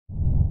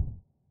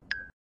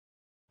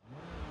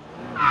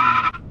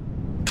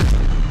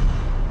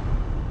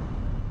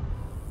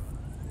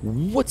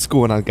What's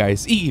going on,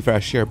 guys?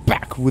 Iggy here,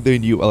 back with a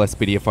new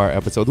LSPDFR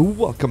episode.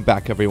 Welcome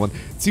back, everyone.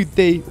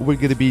 Today we're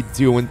gonna be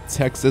doing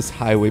Texas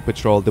Highway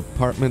Patrol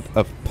Department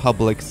of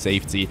Public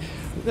Safety.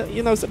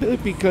 You know, simply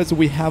because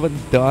we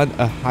haven't done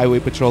a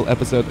Highway Patrol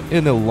episode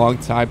in a long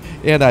time,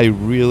 and I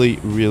really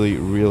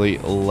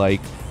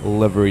like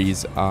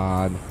liveries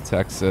on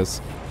Texas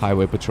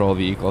Highway Patrol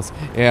vehicles.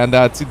 And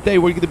today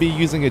we're going to be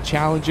using a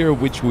Challenger,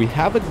 which we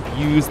haven't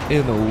used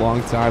in a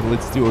long time.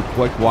 Let's do a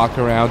quick walk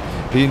around.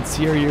 The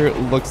interior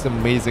looks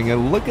amazing,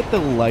 and look at the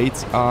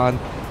lights on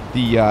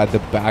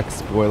the back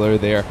spoiler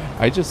there.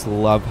 I just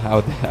love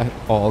how that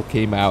all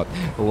came out.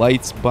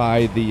 Lights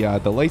by the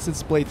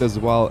license plate as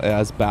well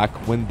as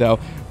back window.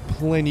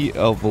 Plenty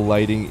of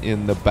lighting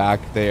in the back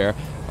there.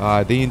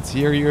 The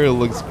interior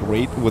looks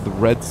great with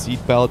red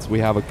seat belts. We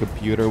have a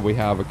computer. We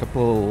have a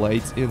couple of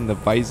lights in the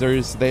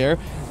visors there.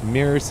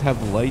 Mirrors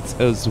have lights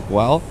as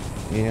well.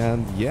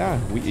 And yeah,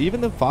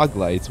 even the fog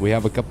lights, we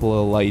have a couple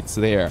of lights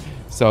there.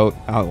 So,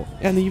 oh,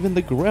 and even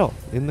the grill.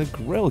 In the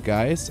grill,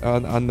 guys,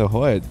 on the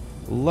hood.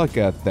 Look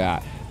at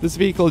that. This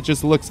vehicle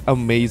just looks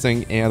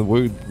amazing, and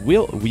we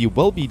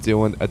will be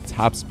doing a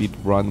top speed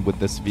run with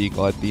this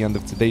vehicle at the end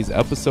of today's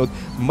episode.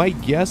 My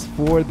guess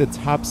for the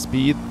top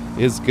speed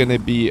is gonna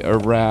be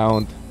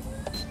around,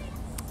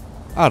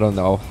 I don't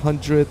know,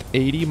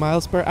 180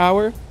 miles per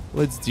hour.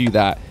 Let's do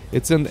that.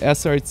 It's an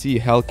SRT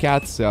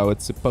Hellcat, so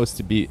it's supposed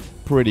to be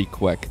pretty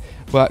quick.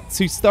 But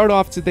to start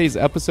off today's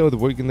episode,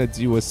 we're gonna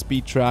do a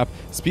speed trap.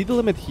 Speed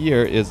limit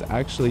here is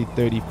actually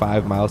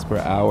 35 miles per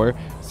hour,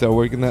 so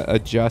we're gonna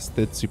adjust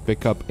it to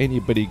pick up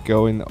anybody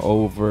going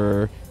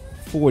over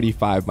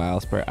 45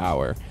 miles per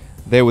hour.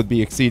 They would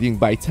be exceeding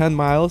by 10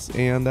 miles,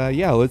 and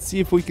yeah, let's see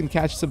if we can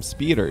catch some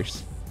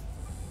speeders.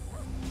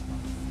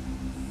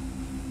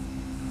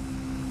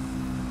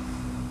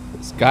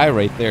 This guy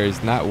right there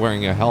is not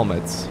wearing a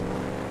helmet,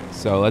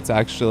 so let's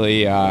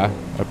actually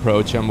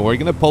approach him. We're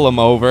gonna pull him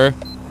over.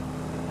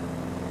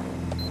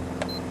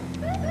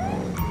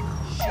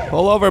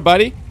 Pull over,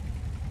 buddy.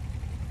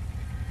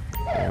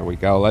 There we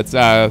go. Let's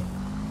have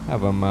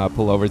him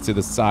pull over to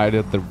the side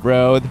of the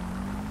road.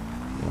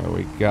 There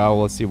we go.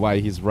 We'll see why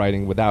he's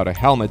riding without a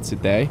helmet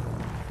today.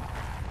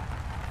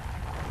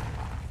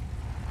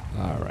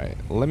 All right.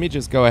 Let me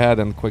just go ahead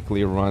and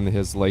quickly run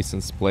his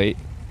license plate.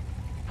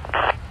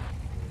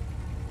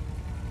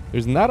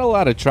 There's not a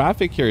lot of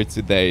traffic here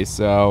today,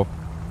 so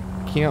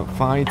can't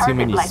find too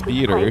many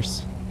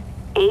speeders.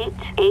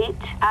 88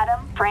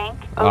 Adam Frank.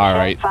 All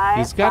right,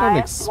 he's got an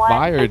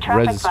expired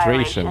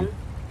registration.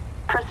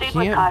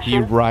 Can't be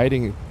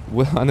riding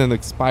on an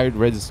expired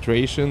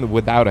registration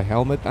without a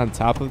helmet on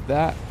top of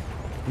that.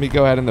 Let me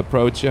go ahead and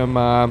approach him.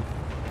 We'll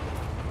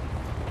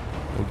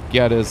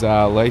get his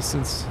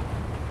license,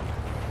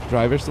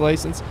 driver's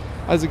license.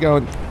 How's it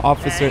going,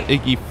 Officer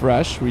Iggy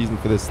Fresh? Reason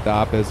for this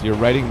stop is you're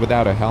riding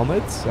without a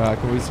helmet.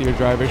 Can we see your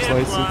driver's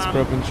license,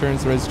 proof,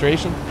 insurance,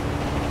 registration?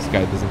 This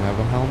guy doesn't have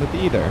a helmet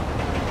either.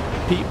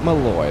 Pete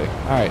Malloy.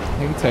 Alright,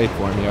 hang tight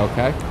for me,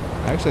 okay?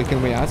 Actually,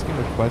 can we ask him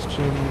a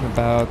question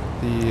about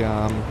the,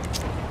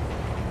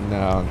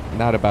 no,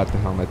 not about the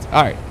helmets.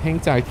 Alright, hang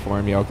tight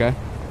for me, okay?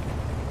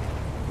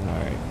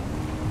 Alright.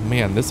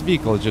 Man, this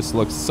vehicle just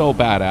looks so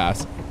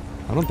badass.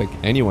 I don't think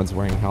anyone's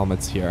wearing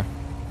helmets here.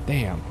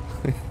 Damn.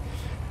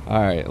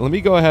 Alright, let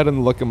me go ahead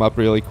and look him up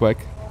really quick.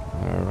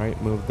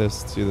 Alright, move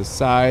this to the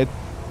side.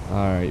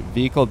 Alright,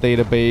 vehicle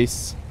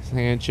database,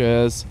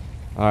 Sanchez.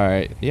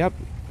 Alright, yep.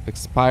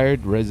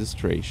 Expired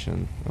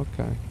registration.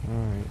 Okay,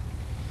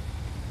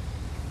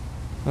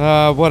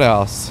 alright. What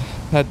else?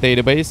 Pet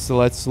database, so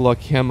let's look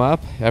him up.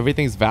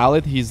 Everything's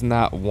valid. He's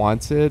not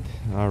wanted.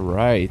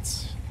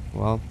 Alright.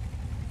 Well,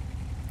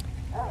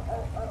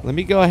 let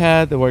me go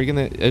ahead. We're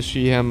gonna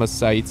issue him a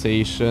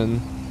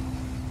citation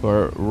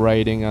for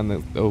riding on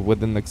the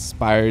with an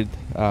expired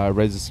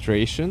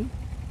registration.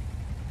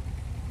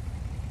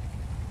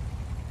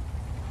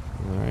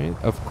 Alright,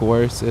 of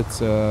course it's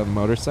a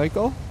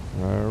motorcycle.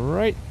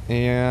 Alright,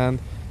 and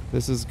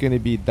this is going to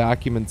be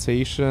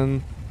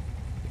documentation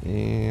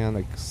and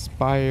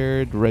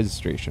expired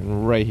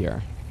registration right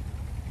here.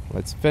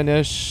 Let's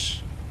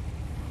finish.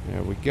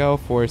 There we go.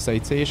 4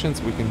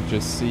 citations. We can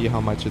just see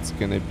how much it's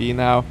going to be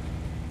now.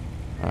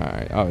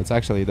 Alright, oh, it's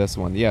actually this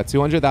one. Yeah,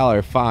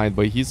 $200 fine,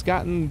 but he's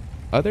gotten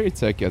other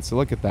tickets.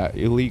 Look at that.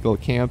 Illegal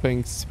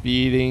camping,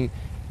 speeding,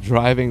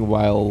 driving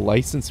while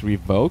license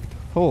revoked.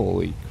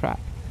 Holy crap.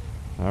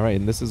 Alright,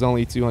 and this is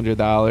only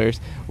 $200.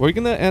 We're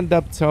going to end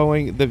up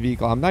towing the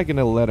vehicle. I'm not going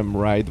to let him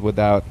ride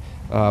without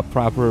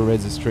proper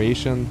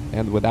registration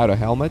and without a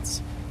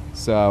helmet.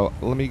 So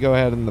let me go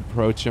ahead and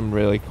approach him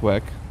really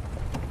quick.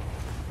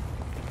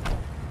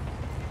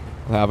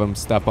 We'll have him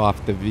step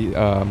off the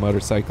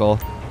motorcycle.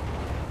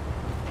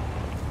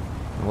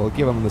 We'll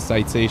give him the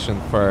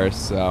citation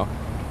first. So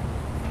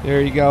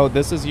there you go.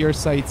 This is your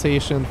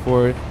citation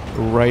for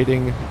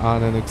riding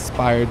on an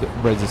expired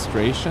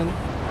registration.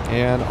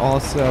 And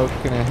also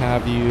gonna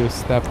have you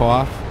step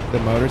off the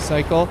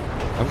motorcycle.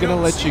 I'm gonna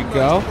let you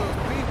go.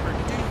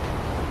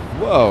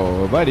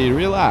 Whoa, buddy,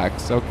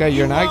 relax. Okay,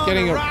 you're not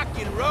getting a...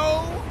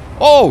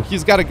 Oh,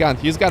 he's got a gun.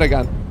 He's got a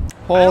gun.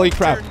 Holy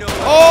crap.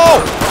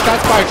 Oh!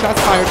 Shots fired.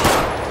 Shots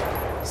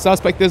fired.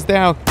 Suspect is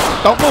down.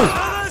 Don't move.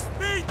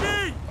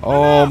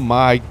 Oh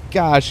my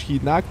gosh. He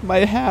knocked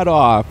my hat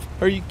off.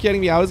 Are you kidding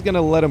me? I was going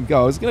to let him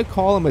go. I was going to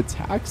call him a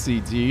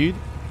taxi, dude.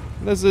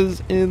 This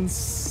is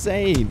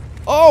insane.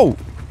 Oh!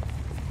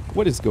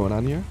 What is going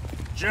on here?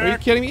 Are you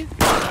kidding me?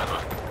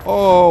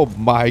 Oh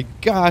my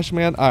gosh,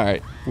 man.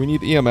 Alright. We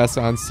need EMS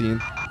on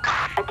scene.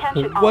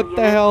 What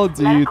the hell,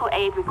 dude?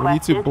 We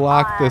need to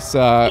block this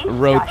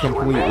road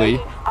completely.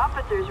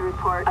 Officers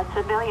report a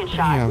civilian shot.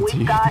 Damn, We've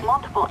dude. got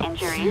multiple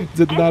injuries.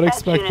 Did not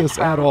expect this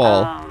at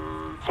all.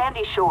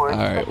 Sandy Shores.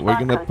 Alright, we're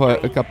gonna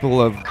put a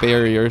couple of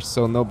barriers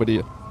so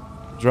nobody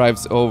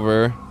drives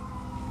over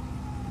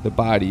the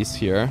bodies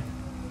here.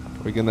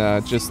 We're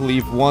gonna just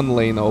leave one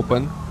lane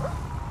open.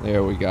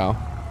 There we go.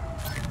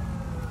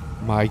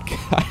 My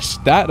gosh,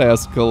 that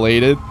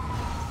escalated.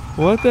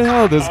 What the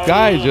hell? This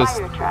guy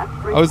just...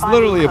 I was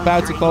literally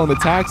about to call him a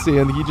taxi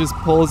and he just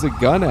pulls a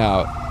gun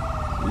out.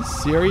 Are you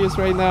serious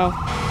right now?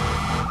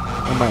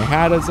 And my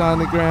hat is on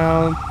the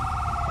ground.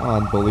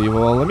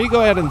 Unbelievable. Let me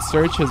go ahead and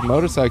search his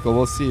motorcycle.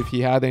 We'll see if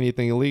he had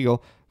anything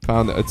illegal.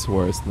 Found a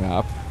tourist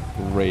map.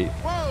 Great.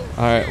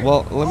 Alright,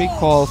 well, let me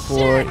call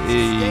for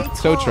a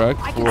tow truck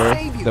for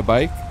the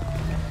bike.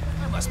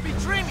 I must be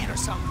dreaming or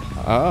something.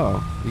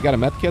 Oh, you got a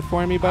med kit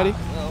for me, buddy?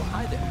 Well,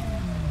 hi there.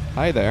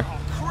 Hi there. Oh,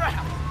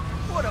 crap.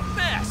 What a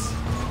mess.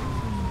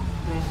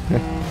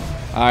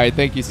 Alright,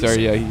 thank you, sir.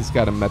 Yeah, he's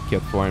got a med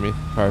kit for me.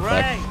 Perfect.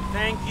 Great,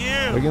 thank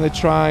you. We're gonna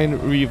try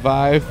and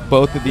revive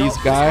both of these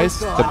guys.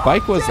 The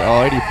bike was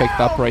already picked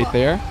up right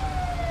there.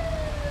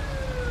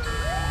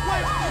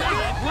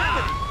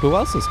 Who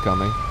else is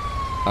coming?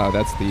 Oh,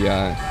 that's the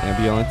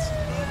ambulance.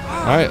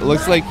 Alright,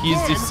 looks like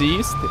he's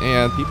deceased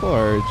and people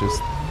are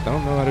just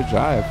don't know how to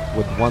drive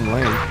with one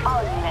lane.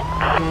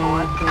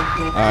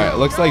 Alright,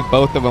 looks like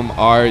both of them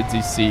are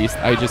deceased.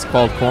 I just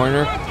called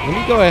corner. Let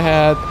me go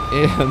ahead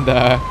and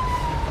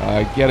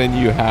get a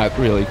new hat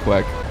really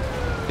quick.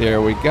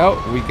 There we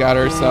go. We got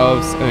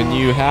ourselves a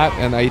new hat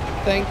and I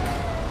think,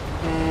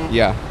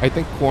 yeah, I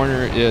think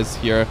corner is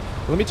here.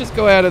 Let me just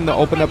go ahead and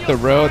open up the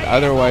road.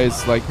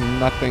 Otherwise, like,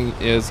 nothing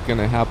is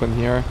gonna happen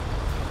here.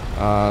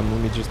 Let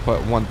me just put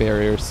one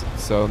barrier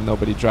so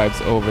nobody drives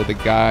over the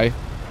guy.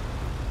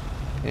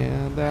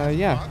 And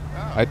yeah,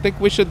 I think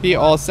we should be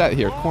all set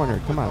here. Corner,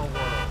 come on.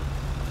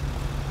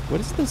 What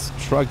is this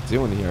truck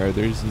doing here?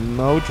 There's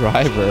no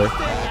driver.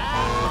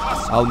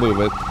 I'll move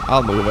it.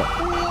 I'll move it.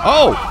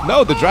 Oh,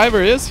 no, the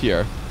driver is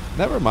here.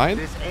 Never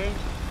mind.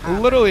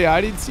 Literally, I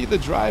didn't see the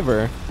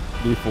driver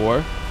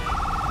before.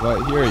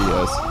 But here he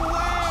is.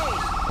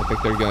 I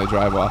think they're going to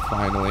drive off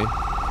finally.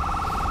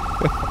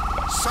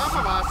 Some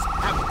of us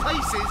have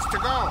places to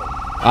go.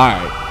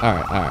 Alright.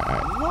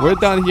 We're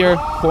done here.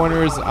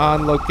 Corner's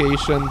on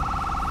location.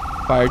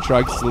 Fire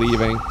truck's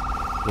leaving.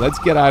 Let's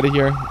get out of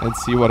here and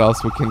see what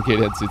else we can get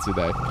into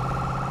today.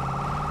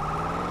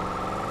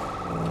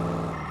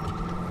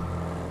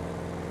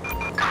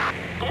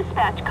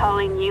 Dispatch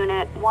calling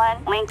Unit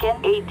 1,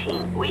 Lincoln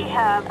 18. We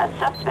have a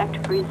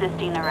suspect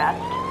resisting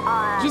arrest.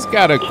 Just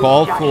got a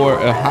call for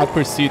a hot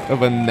pursuit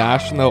of a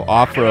national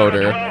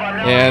off-roader.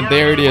 And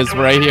there it is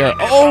right here.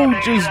 Oh,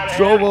 just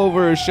drove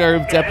over a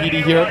sheriff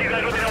deputy here.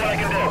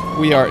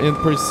 We are in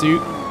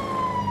pursuit.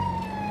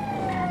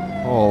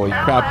 Holy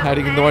crap,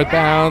 heading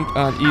northbound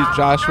on East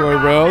Joshua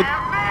Road.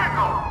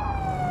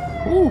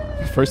 Ooh,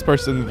 first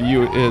person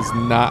view is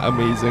not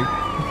amazing.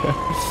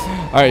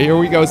 Alright, here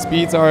we go.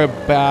 Speeds are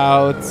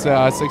about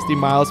 60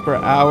 miles per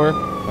hour.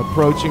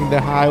 Approaching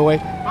the highway.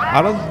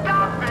 I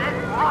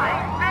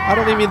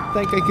don't even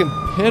think I can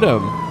hit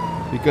him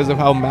because of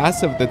how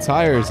massive the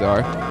tires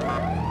are.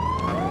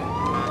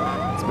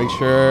 Let's make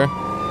sure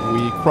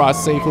we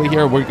cross safely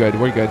here. We're good.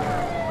 We're good.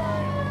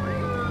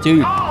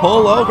 Dude,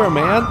 pull over,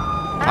 man.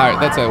 Alright,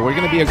 that's it. We're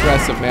going to be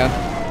aggressive, man.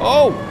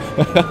 Oh!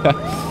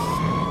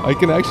 I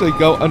can actually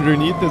go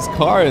underneath this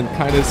car and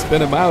kind of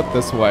spin him out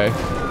this way.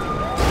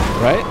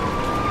 Right?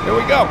 Here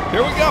we go.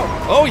 Here we go.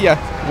 Oh, yeah.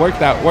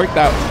 Worked out. Worked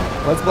out.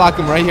 Let's block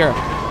him right here.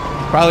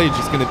 He's probably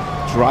just going to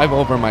drive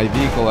over my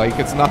vehicle like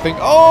it's nothing.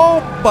 Oh,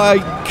 my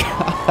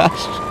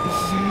gosh.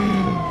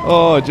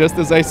 Oh, just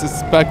as I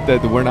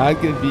suspected, we're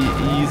not going to be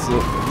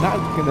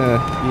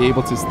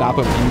able to stop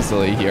him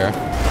easily here.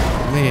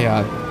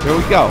 Man, here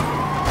we go.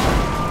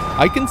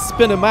 I can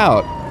spin him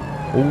out.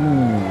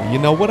 Ooh, you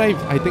know what I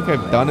think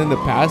I've done in the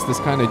past is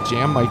kind of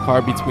jam my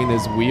car between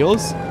his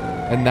wheels,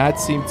 and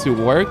that seemed to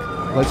work.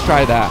 Let's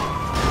try that.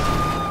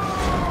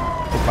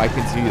 If I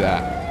can do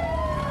that.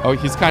 Oh,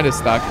 he's kind of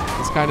stuck.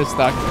 He's kind of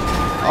stuck.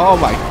 Oh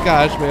my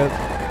gosh, man.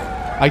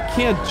 I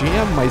can't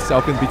jam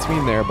myself in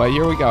between there, but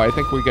here we go. I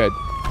think we're good.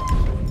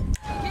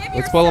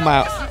 Let's pull him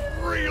out.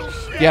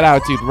 Get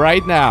out, dude,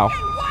 right now.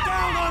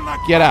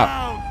 Get out.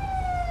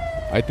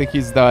 I think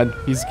he's done.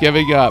 He's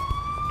giving up.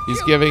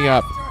 He's giving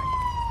up.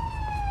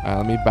 All right,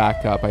 let me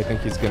back up. I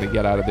think he's going to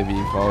get out of the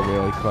vehicle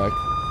really quick.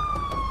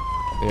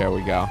 There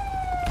we go.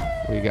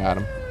 We got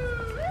him.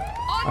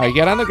 All right,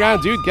 get on the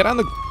ground, dude. Get on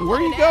the... Where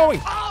are you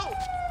going?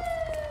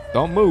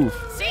 Don't move.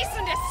 Cease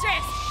and desist.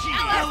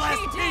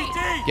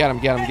 LSPD! Get him,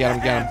 get him, get him,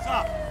 get him.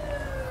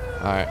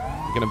 Alright,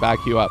 I'm gonna back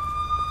you up.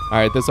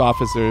 Alright, this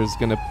officer is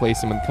gonna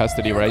place him in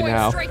custody right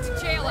now. Straight to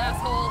jail,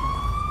 asshole.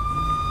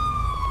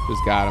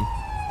 Just got him.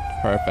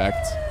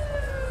 Perfect.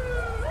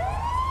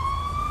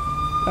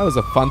 That was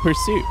a fun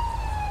pursuit.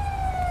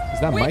 Is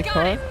that my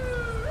car?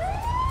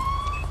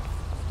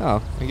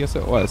 Oh, I guess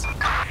it was.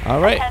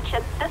 Alright.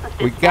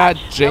 We got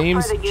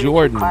James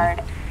Jordan.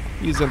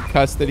 He's in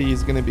custody.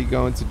 He's going to be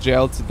going to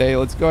jail today.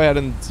 Let's go ahead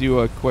and do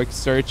a quick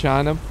search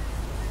on him.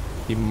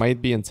 He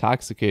might be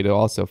intoxicated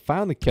also.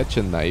 Found a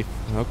kitchen knife.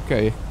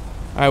 Okay.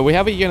 Alright, we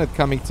have a unit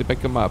coming to pick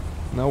him up.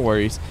 No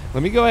worries.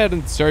 Let me go ahead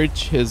and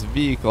search his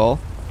vehicle.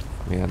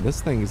 Man,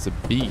 this thing is a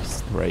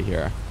beast right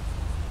here.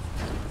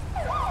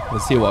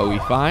 Let's see what we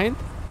find.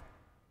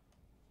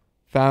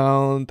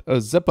 Found a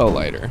Zippo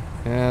lighter.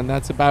 And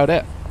that's about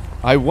it.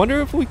 I wonder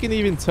if we can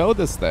even tow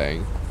this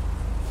thing.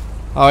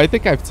 Oh, I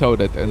think I've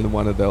towed it in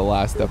one of the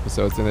last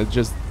episodes, and it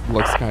just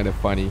looks kind of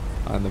funny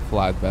on the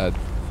flatbed.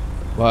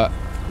 But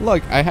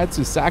look, I had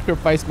to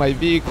sacrifice my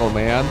vehicle,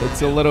 man.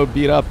 It's a little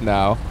beat up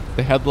now.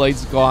 The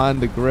headlights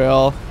gone, the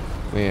grill.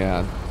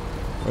 Man,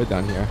 we're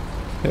done here.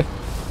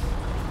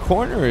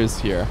 Corner is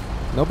here.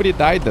 Nobody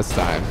died this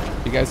time.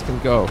 You guys can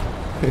go.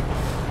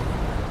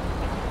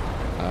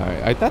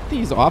 Alright, I thought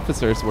these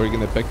officers were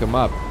going to pick him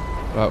up.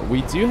 But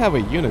we do have a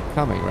unit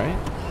coming, right?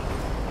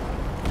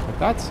 I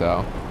thought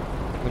so.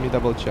 Let me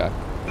double check.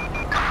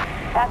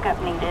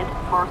 Backup needed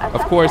for a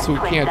Of course, we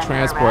suspect can't placed under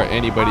transport arrest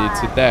anybody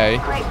on today.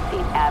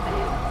 Grapeseed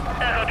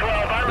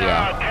Avenue.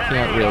 Yeah,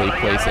 can't really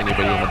place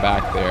anybody in the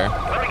back there.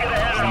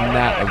 It's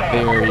not a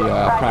very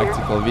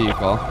practical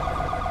vehicle.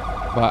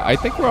 But I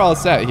think we're all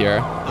set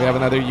here. We have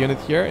another unit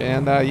here,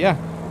 and yeah,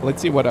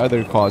 let's see what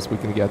other calls we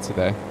can get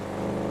today.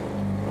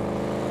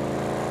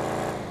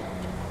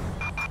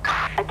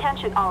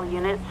 Attention all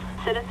units.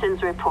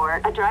 Citizens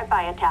report a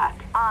drive-by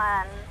attack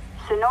on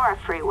Sonora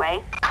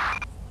Freeway.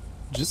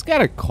 Just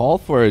got a call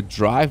for a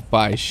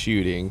drive-by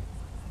shooting.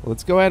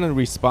 Let's go ahead and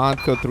respond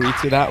code 3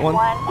 to that one.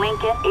 1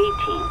 Lincoln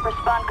 18.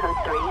 Respond code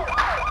 3.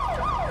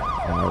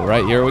 All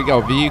right, here we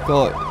go.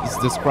 Vehicle is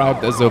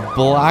described as a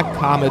Black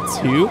Comet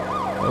 2.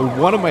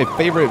 One of my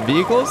favorite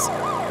vehicles.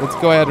 Let's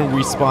go ahead and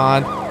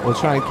respond. We'll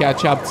try and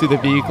catch up to the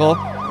vehicle.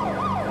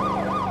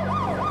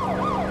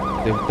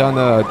 They've done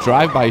a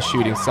drive-by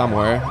shooting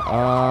somewhere.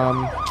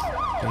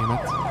 Damn it.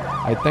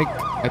 I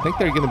think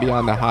they're gonna be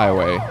on the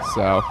highway.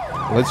 So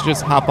let's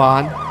just hop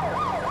on.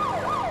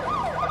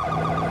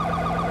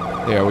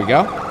 There we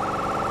go.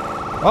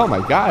 Oh my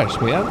gosh,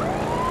 man.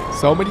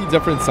 So many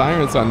different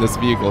sirens on this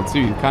vehicle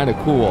too. Kind of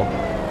cool.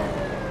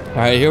 All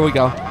right, here we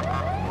go.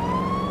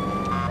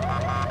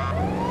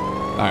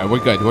 All right, we're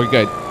good. We're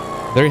good.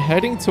 They're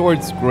heading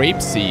towards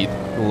Grapeseed,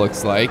 it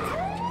looks like.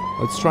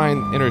 Let's try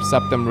and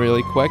intercept them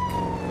really quick.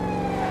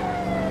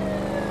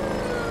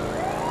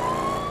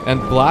 And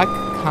Black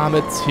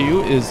Comet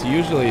 2 is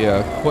usually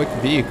a quick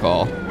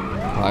vehicle.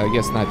 Well, I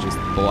guess not just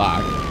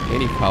black,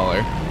 any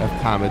color of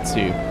Comet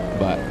 2.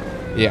 But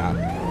yeah,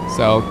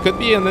 so could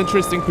be an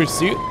interesting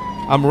pursuit.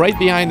 I'm right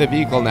behind the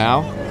vehicle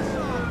now.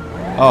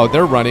 Oh,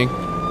 they're running,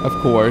 of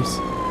course.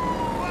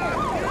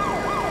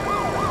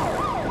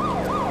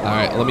 All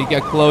right, let me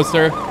get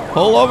closer.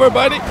 Pull over,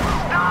 buddy.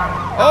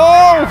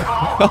 Oh!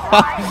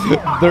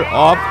 They're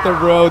off the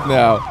road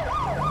now.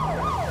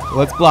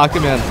 Let's block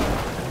them in.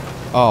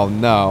 Oh,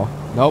 no.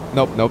 Nope,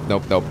 nope, nope,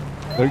 nope, nope.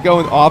 They're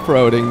going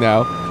off-roading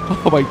now.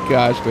 Oh, my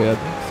gosh, man.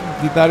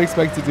 Did not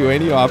expect to do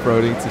any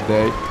off-roading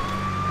today.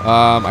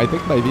 I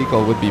think my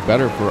vehicle would be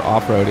better for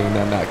off-roading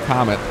than that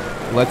Comet.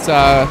 Let's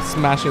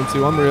smash into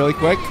them really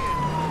quick.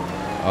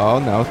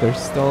 Oh, no. They're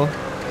still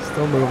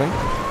moving.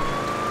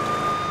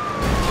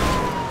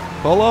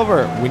 Pull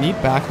over. We need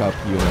backup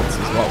units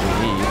is what we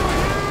need.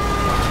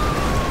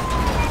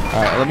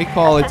 All right, let me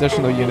call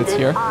additional units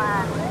here.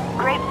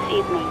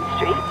 Grapeseed Main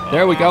Street.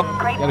 There we go.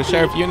 Got a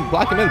sheriff unit.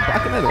 Block him in.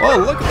 Block him in.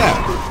 Oh, look at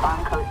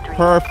that.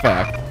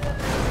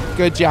 Perfect.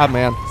 Good job,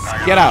 man.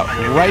 Get out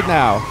right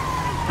now.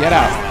 Get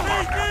out.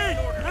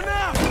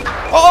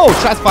 Oh,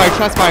 shots fired.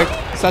 Shots fired.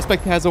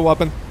 Suspect has a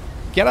weapon.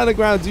 Get on the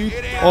ground, dude.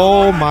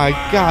 Oh my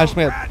gosh,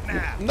 man.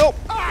 Nope.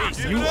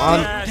 You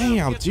on.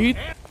 Damn, dude.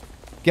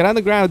 Get on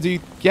the ground,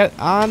 dude. Get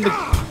on the...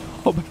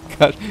 Oh my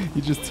gosh. He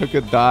just took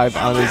a dive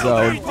on his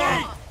own.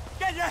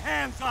 Get your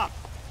hands up.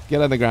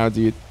 Get on the ground,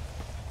 dude.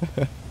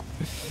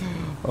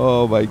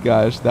 Oh my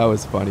gosh. That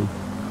was funny.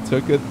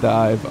 Took a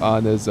dive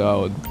on his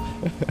own.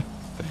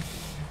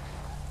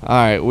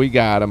 Alright, we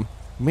got him.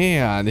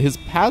 Man, his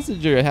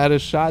passenger had a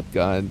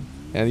shotgun.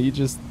 And he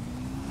just,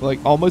 like,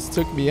 almost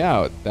took me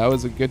out. That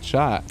was a good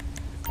shot.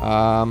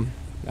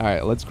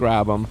 Alright, let's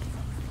grab him.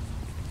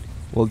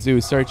 We'll do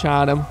a search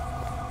on him.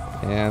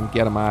 And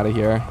get him out of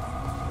here.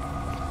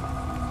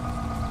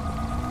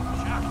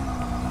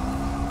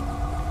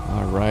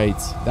 Alright.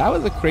 That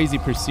was a crazy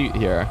pursuit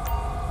here.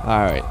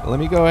 Alright. Let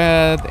me go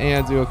ahead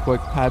and do a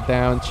quick pat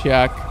down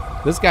check.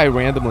 This guy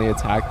randomly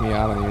attacked me.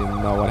 I don't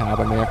even know what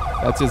happened there.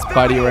 That's his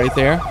buddy right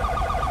there.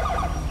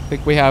 I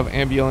think we have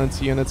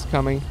ambulance units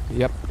coming.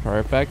 Yep.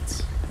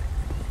 Perfect.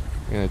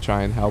 Gonna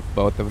try and help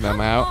both of them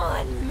out. Come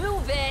on,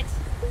 move it.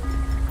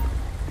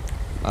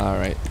 All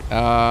right.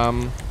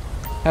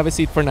 Have a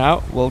seat for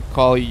now. We'll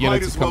call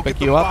units to come pick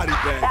you up.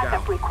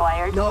 Backup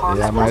required.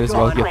 Yeah, might as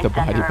well get the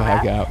body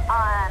bag out.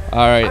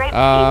 All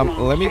right.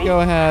 Let me go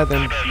ahead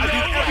and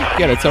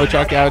get a tow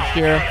truck out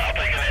here.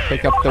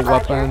 Pick up the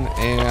weapon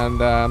and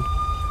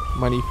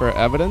money for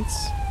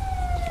evidence.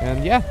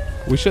 And yeah,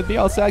 we should be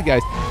all set,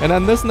 guys. And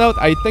on this note,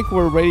 I think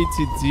we're ready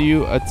to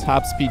do a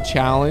top speed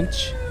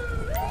challenge.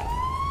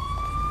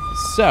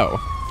 So,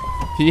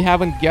 if you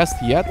haven't guessed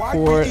yet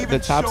for the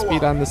top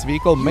speed on this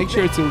vehicle, make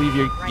sure to leave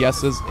your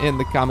guesses in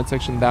the comment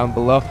section down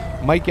below.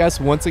 My guess,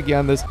 once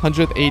again, is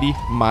 180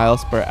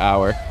 miles per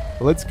hour.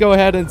 Let's go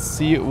ahead and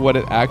see what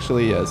it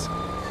actually is.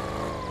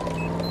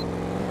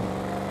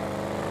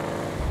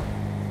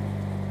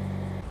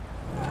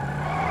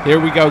 Here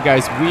we go,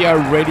 guys. We are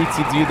ready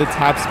to do the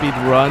top speed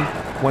run.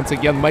 Once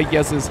again, my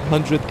guess is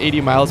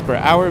 180 miles per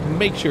hour.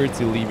 Make sure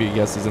to leave your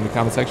guesses in the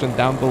comment section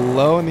down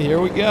below. And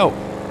here we go.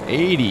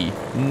 80,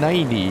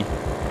 90,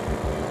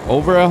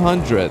 over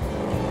 100.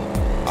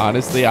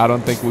 Honestly, I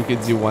don't think we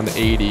could do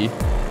 180.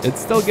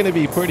 It's still going to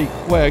be pretty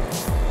quick,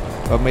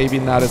 but maybe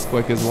not as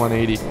quick as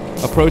 180.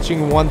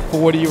 Approaching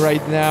 140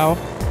 right now.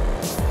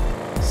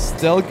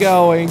 Still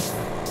going.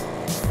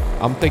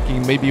 I'm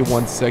thinking maybe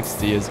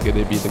 160 is going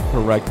to be the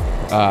correct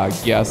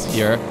guess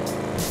here.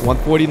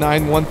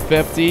 149,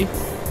 150.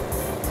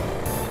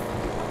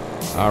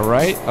 All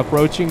right,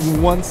 approaching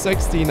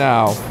 160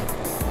 now.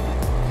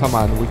 Come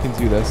on, we can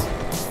do this.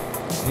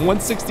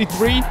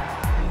 163,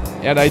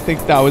 and I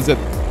think that was it.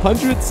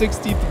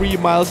 163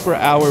 miles per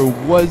hour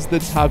was the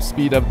top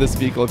speed of this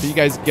vehicle. If you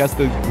guys guessed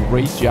it,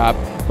 great job.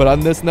 But on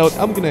this note,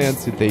 I'm gonna end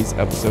today's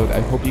episode. I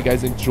hope you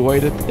guys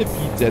enjoyed it. If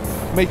you did,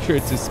 make sure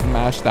to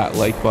smash that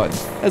like button.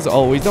 As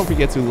always, don't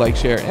forget to like,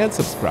 share, and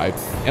subscribe.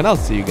 And I'll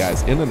see you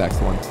guys in the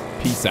next one.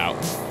 Peace out.